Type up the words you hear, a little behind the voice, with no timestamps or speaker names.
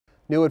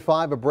New at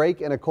 5, a break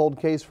in a cold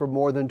case from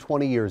more than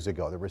 20 years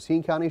ago. The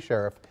Racine County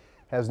Sheriff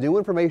has new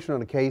information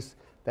on a case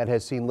that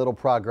has seen little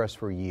progress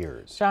for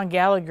years. Sean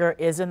Gallagher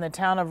is in the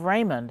town of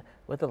Raymond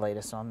with the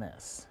latest on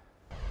this.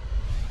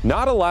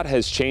 Not a lot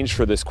has changed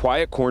for this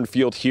quiet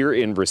cornfield here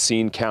in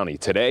Racine County.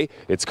 Today,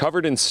 it's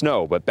covered in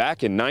snow, but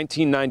back in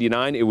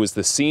 1999, it was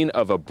the scene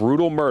of a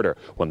brutal murder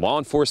when law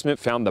enforcement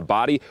found the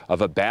body of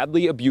a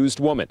badly abused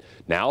woman.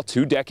 Now,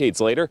 2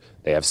 decades later,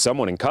 they have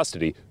someone in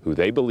custody who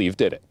they believe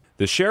did it.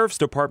 The sheriff's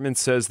department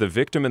says the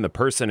victim and the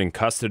person in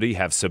custody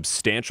have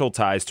substantial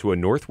ties to a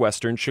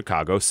northwestern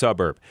Chicago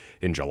suburb.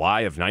 In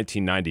July of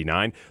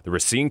 1999, the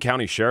Racine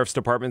County Sheriff's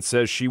Department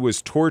says she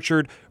was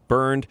tortured,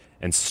 burned,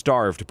 and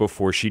starved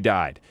before she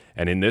died.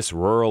 And in this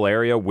rural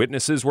area,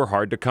 witnesses were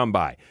hard to come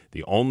by.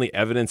 The only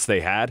evidence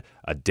they had,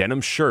 a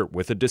denim shirt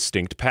with a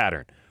distinct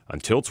pattern.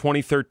 Until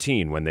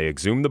 2013, when they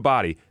exhumed the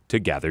body to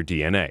gather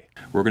DNA.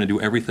 We're going to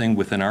do everything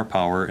within our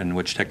power, and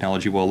which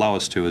technology will allow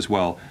us to as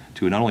well,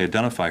 to not only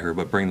identify her,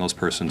 but bring those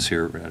persons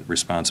here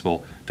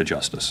responsible to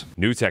justice.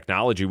 New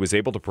technology was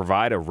able to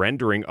provide a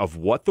rendering of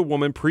what the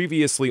woman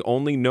previously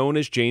only known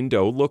as Jane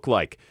Doe looked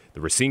like.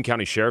 The Racine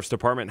County Sheriff's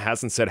Department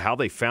hasn't said how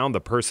they found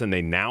the person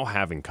they now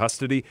have in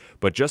custody,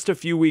 but just a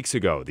few weeks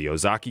ago, the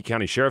Ozaukee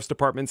County Sheriff's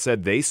Department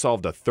said they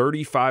solved a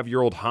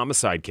 35-year-old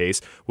homicide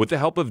case with the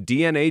help of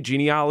DNA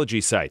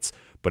genealogy sites.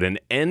 But an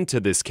end to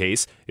this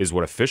case is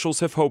what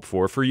officials have hoped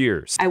for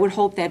years. I would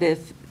hope that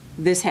if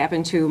this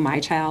happened to my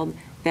child,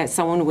 that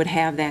someone would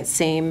have that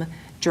same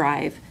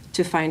drive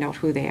to find out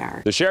who they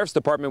are. The Sheriff's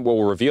Department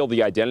will reveal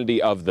the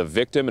identity of the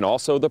victim and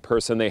also the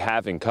person they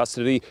have in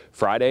custody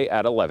Friday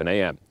at 11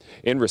 a.m.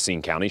 In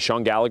Racine County,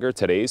 Sean Gallagher,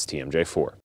 today's TMJ4.